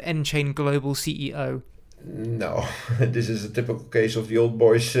job of nChain Global CEO? No, this is a typical case of the old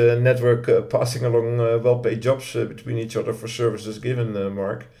boys network passing along well-paid jobs between each other for services given,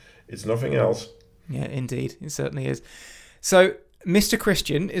 Mark. It's nothing else. Yeah, indeed. It certainly is. So, Mr.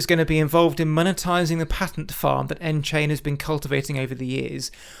 Christian is going to be involved in monetizing the patent farm that nChain has been cultivating over the years.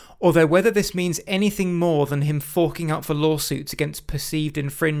 Although whether this means anything more than him forking out for lawsuits against perceived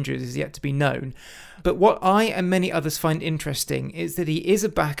infringers is yet to be known. But what I and many others find interesting is that he is a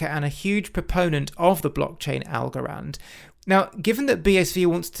backer and a huge proponent of the blockchain Algorand. Now, given that BSV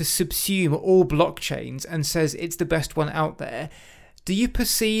wants to subsume all blockchains and says it's the best one out there, do you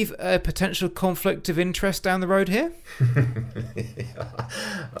perceive a potential conflict of interest down the road here?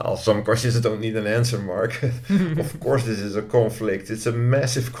 Well, some questions don't need an answer, Mark. Of course this is a conflict. It's a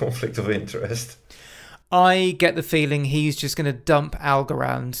massive conflict of interest. I get the feeling he's just going to dump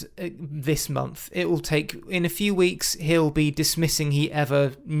Algorand this month. It will take, in a few weeks, he'll be dismissing he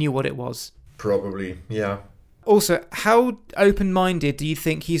ever knew what it was. Probably, yeah. Also, how open-minded do you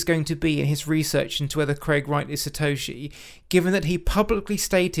think he's going to be in his research into whether Craig Wright is Satoshi, given that he publicly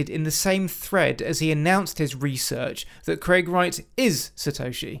stated in the same thread as he announced his research that Craig Wright is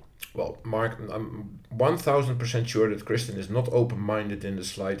Satoshi? Well, Mark, I'm 1000% sure that Christian is not open-minded in the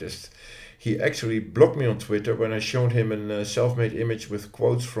slightest. He actually blocked me on Twitter when I showed him a self-made image with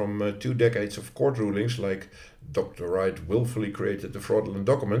quotes from 2 decades of court rulings, like Dr. Wright willfully created the fraudulent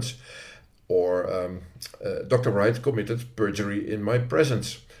documents, or Dr. Wright committed perjury in my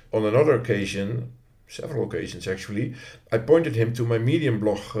presence. On another occasion, several occasions actually, I pointed him to my Medium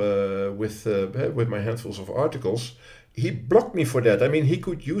blog with my handfuls of articles. He blocked me for that. I mean, he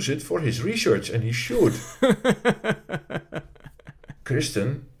could use it for his research, and he should.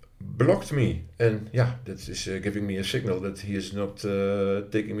 Kristen blocked me, and yeah, that is giving me a signal that he is not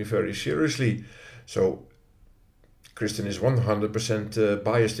taking me very seriously. So Kristen is 100%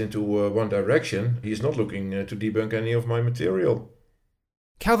 biased into one direction. He is not looking to debunk any of my material.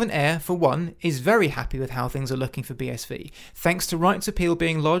 Calvin Ayre, for one, is very happy with how things are looking for BSV, thanks to Wright's appeal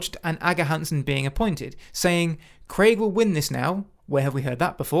being lodged and Aage Hansson being appointed, saying, Craig will win this now. Where have we heard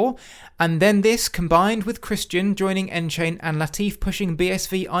that before? And then this, combined with Christian joining nChain and Latif pushing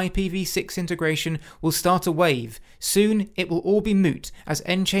BSV IPv6 integration, will start a wave. Soon it will all be moot, as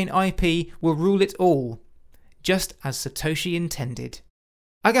nChain IP will rule it all. Just as Satoshi intended.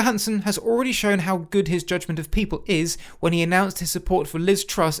 Aage Hansson has already shown how good his judgment of people is when he announced his support for Liz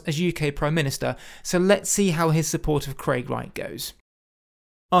Truss as UK Prime Minister, so let's see how his support of Craig Wright goes.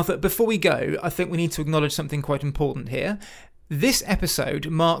 Arthur, before we go, I think we need to acknowledge something quite important here. This episode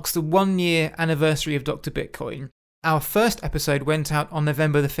marks the 1-year anniversary of Dr. Bitcoin. Our first episode went out on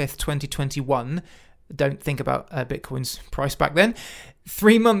November the 5th, 2021. Don't think about Bitcoin's price back then.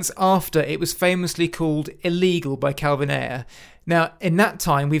 3 months after it was famously called illegal by Calvin Ayre. Now, in that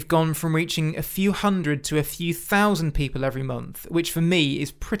time, we've gone from reaching a few hundred to a few thousand people every month, which for me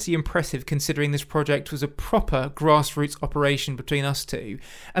is pretty impressive considering this project was a proper grassroots operation between us two.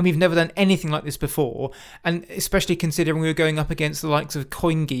 And we've never done anything like this before, and especially considering we were going up against the likes of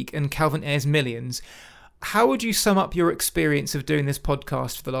CoinGeek and Calvin Ayre's millions. How would you sum up your experience of doing this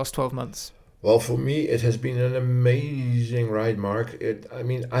podcast for the last 12 months? Well, for me, it has been an amazing ride, Mark.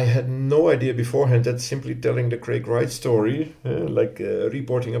 I had no idea beforehand that simply telling the Craig Wright story,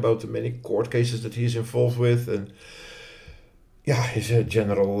 reporting about the many court cases that he's involved with, and his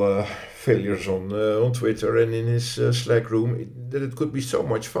general failures on Twitter and in his Slack room, that it could be so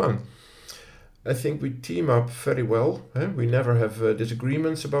much fun. I think we team up very well. We never have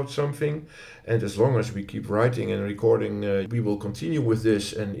disagreements about something. And as long as we keep writing and recording, we will continue with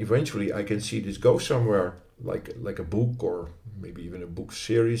this. And eventually I can see this go somewhere, like a book or maybe even a book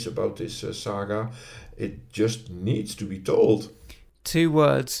series about this saga. It just needs to be told. 2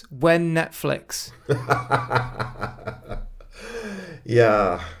 words. When Netflix?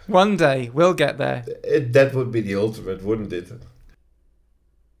 Yeah. One day, we'll get there. That would be the ultimate, wouldn't it?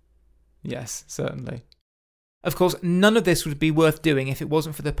 Yes, certainly. Of course, none of this would be worth doing if it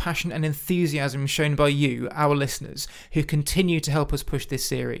wasn't for the passion and enthusiasm shown by you, our listeners, who continue to help us push this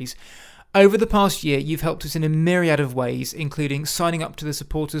series. Over the past year, you've helped us in a myriad of ways, including signing up to the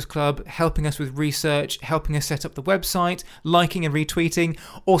Supporters Club, helping us with research, helping us set up the website, liking and retweeting,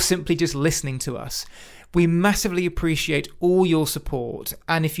 or simply just listening to us. We massively appreciate all your support,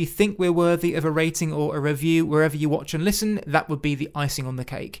 and if you think we're worthy of a rating or a review wherever you watch and listen, that would be the icing on the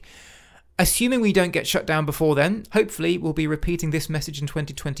cake. Assuming we don't get shut down before then, hopefully we'll be repeating this message in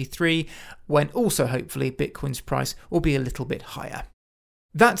 2023, when also hopefully Bitcoin's price will be a little bit higher.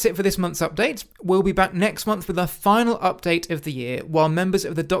 That's it for this month's update. We'll be back next month with our final update of the year, while members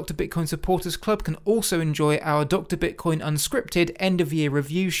of the Dr. Bitcoin Supporters Club can also enjoy our Dr. Bitcoin Unscripted end-of-year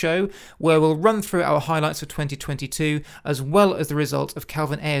review show, where we'll run through our highlights of 2022, as well as the result of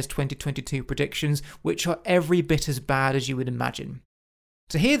Calvin Ayre's 2022 predictions, which are every bit as bad as you would imagine.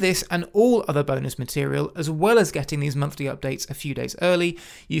 To hear this and all other bonus material, as well as getting these monthly updates a few days early,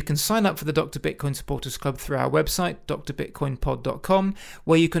 you can sign up for the Dr. Bitcoin Supporters Club through our website, drbitcoinpod.com,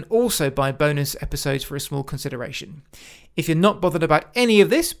 where you can also buy bonus episodes for a small consideration. If you're not bothered about any of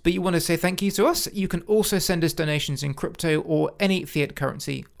this, but you want to say thank you to us, you can also send us donations in crypto or any fiat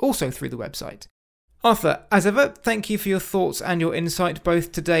currency, also through the website. Arthur, as ever, thank you for your thoughts and your insight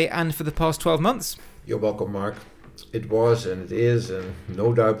both today and for the past 12 months. You're welcome, Mark. It was and it is and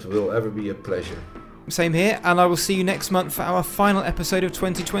no doubt will ever be a pleasure. Same here, and I will see you next month for our final episode of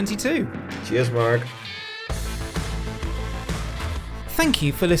 2022. Cheers, Mark. Thank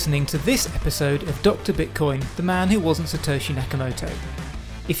you for listening to this episode of Dr. Bitcoin, the man who wasn't Satoshi Nakamoto.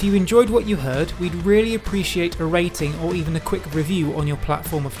 If you enjoyed what you heard, we'd really appreciate a rating or even a quick review on your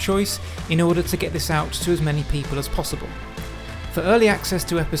platform of choice in order to get this out to as many people as possible. For early access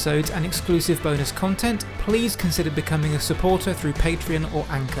to episodes and exclusive bonus content, please consider becoming a supporter through Patreon or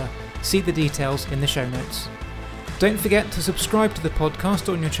Anchor. See the details in the show notes. Don't forget to subscribe to the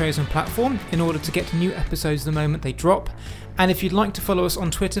podcast on your chosen platform in order to get new episodes the moment they drop. And if you'd like to follow us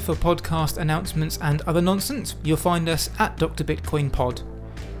on Twitter for podcast announcements and other nonsense, you'll find us at Dr. Bitcoin Pod.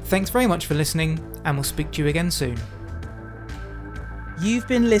 Thanks very much for listening, and we'll speak to you again soon. You've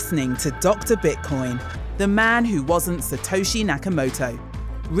been listening to Dr. Bitcoin, the man who wasn't Satoshi Nakamoto.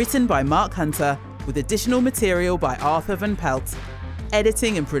 Written by Mark Hunter, with additional material by Arthur Van Pelt.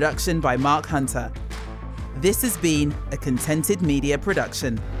 Editing and production by Mark Hunter. This has been a Contented Media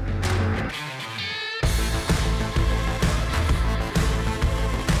production.